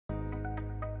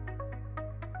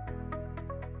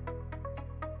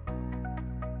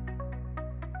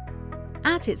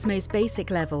At its most basic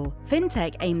level,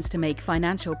 Fintech aims to make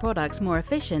financial products more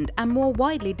efficient and more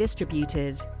widely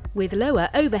distributed, with lower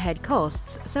overhead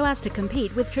costs so as to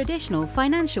compete with traditional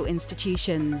financial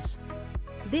institutions.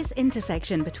 This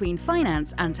intersection between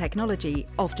finance and technology,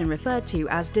 often referred to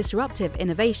as disruptive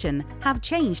innovation, have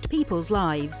changed people's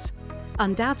lives.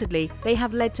 Undoubtedly, they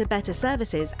have led to better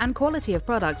services and quality of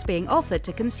products being offered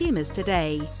to consumers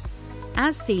today.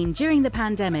 As seen during the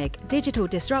pandemic, digital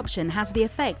disruption has the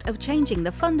effect of changing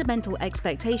the fundamental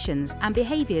expectations and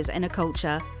behaviors in a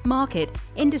culture, market,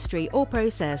 industry or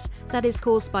process that is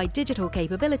caused by digital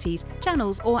capabilities,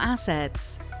 channels or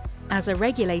assets. As a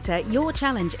regulator, your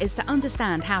challenge is to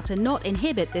understand how to not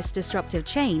inhibit this disruptive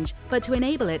change, but to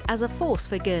enable it as a force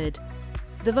for good.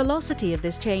 The velocity of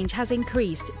this change has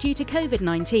increased due to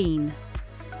COVID-19.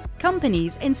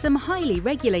 Companies in some highly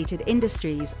regulated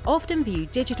industries often view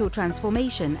digital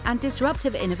transformation and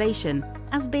disruptive innovation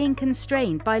as being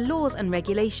constrained by laws and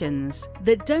regulations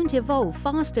that don't evolve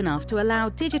fast enough to allow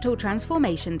digital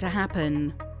transformation to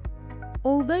happen.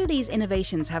 Although these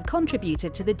innovations have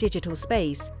contributed to the digital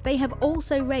space, they have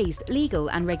also raised legal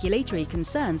and regulatory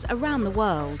concerns around the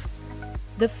world.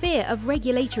 The fear of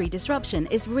regulatory disruption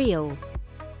is real.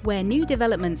 Where new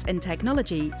developments in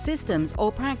technology, systems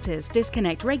or practice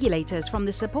disconnect regulators from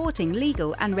the supporting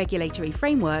legal and regulatory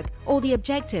framework or the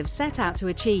objectives set out to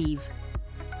achieve.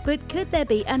 But could there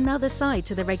be another side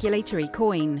to the regulatory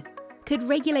coin? Could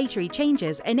regulatory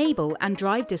changes enable and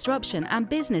drive disruption and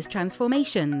business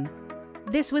transformation?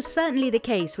 This was certainly the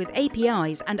case with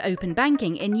APIs and open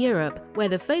banking in Europe, where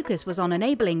the focus was on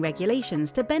enabling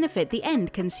regulations to benefit the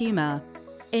end consumer.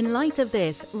 In light of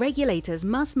this, regulators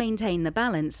must maintain the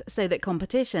balance so that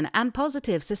competition and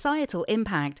positive societal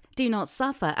impact do not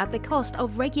suffer at the cost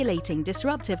of regulating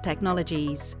disruptive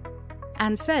technologies.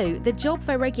 And so, the job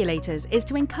for regulators is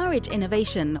to encourage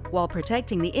innovation while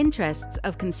protecting the interests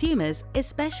of consumers,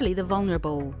 especially the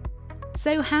vulnerable.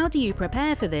 So how do you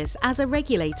prepare for this as a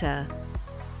regulator?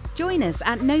 Join us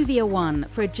at Novia 1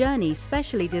 for a journey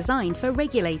specially designed for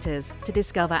regulators to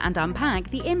discover and unpack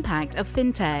the impact of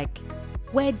Fintech.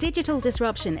 Where digital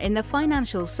disruption in the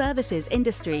financial services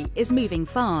industry is moving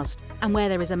fast, and where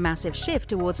there is a massive shift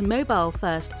towards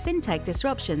mobile-first fintech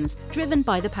disruptions driven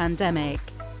by the pandemic.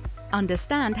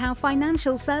 Understand how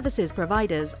financial services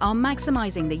providers are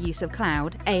maximizing the use of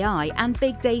cloud, AI and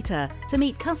big data to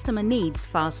meet customer needs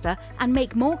faster and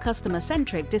make more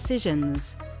customer-centric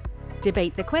decisions.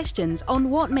 Debate the questions on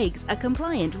what makes a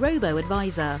compliant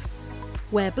robo-advisor.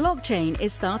 Where blockchain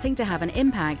is starting to have an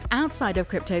impact outside of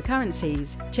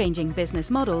cryptocurrencies, changing business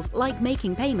models like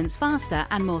making payments faster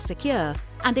and more secure,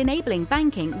 and enabling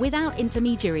banking without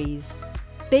intermediaries.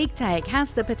 Big tech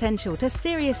has the potential to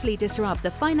seriously disrupt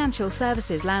the financial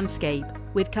services landscape,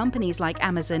 with companies like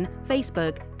Amazon,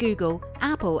 Facebook, Google,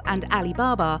 Apple and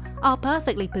Alibaba are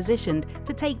perfectly positioned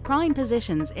to take prime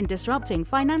positions in disrupting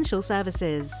financial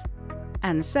services.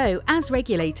 And so, as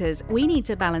regulators, we need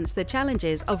to balance the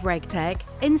challenges of regtech,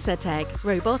 insurtech,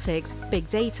 robotics, big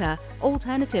data,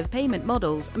 alternative payment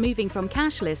models moving from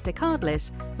cashless to cardless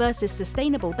versus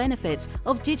sustainable benefits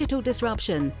of digital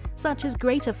disruption, such as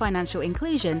greater financial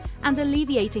inclusion and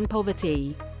alleviating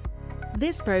poverty.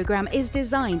 This program is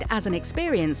designed as an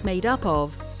experience made up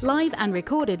of live and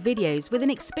recorded videos with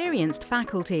an experienced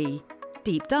faculty,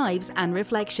 deep dives and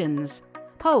reflections,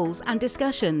 polls and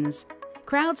discussions,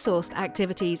 crowdsourced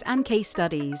activities and case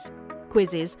studies,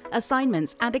 quizzes,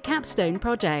 assignments and a capstone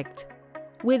project,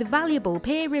 with valuable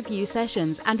peer review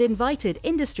sessions and invited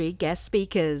industry guest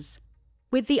speakers,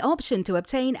 with the option to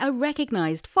obtain a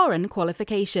recognized foreign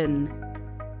qualification.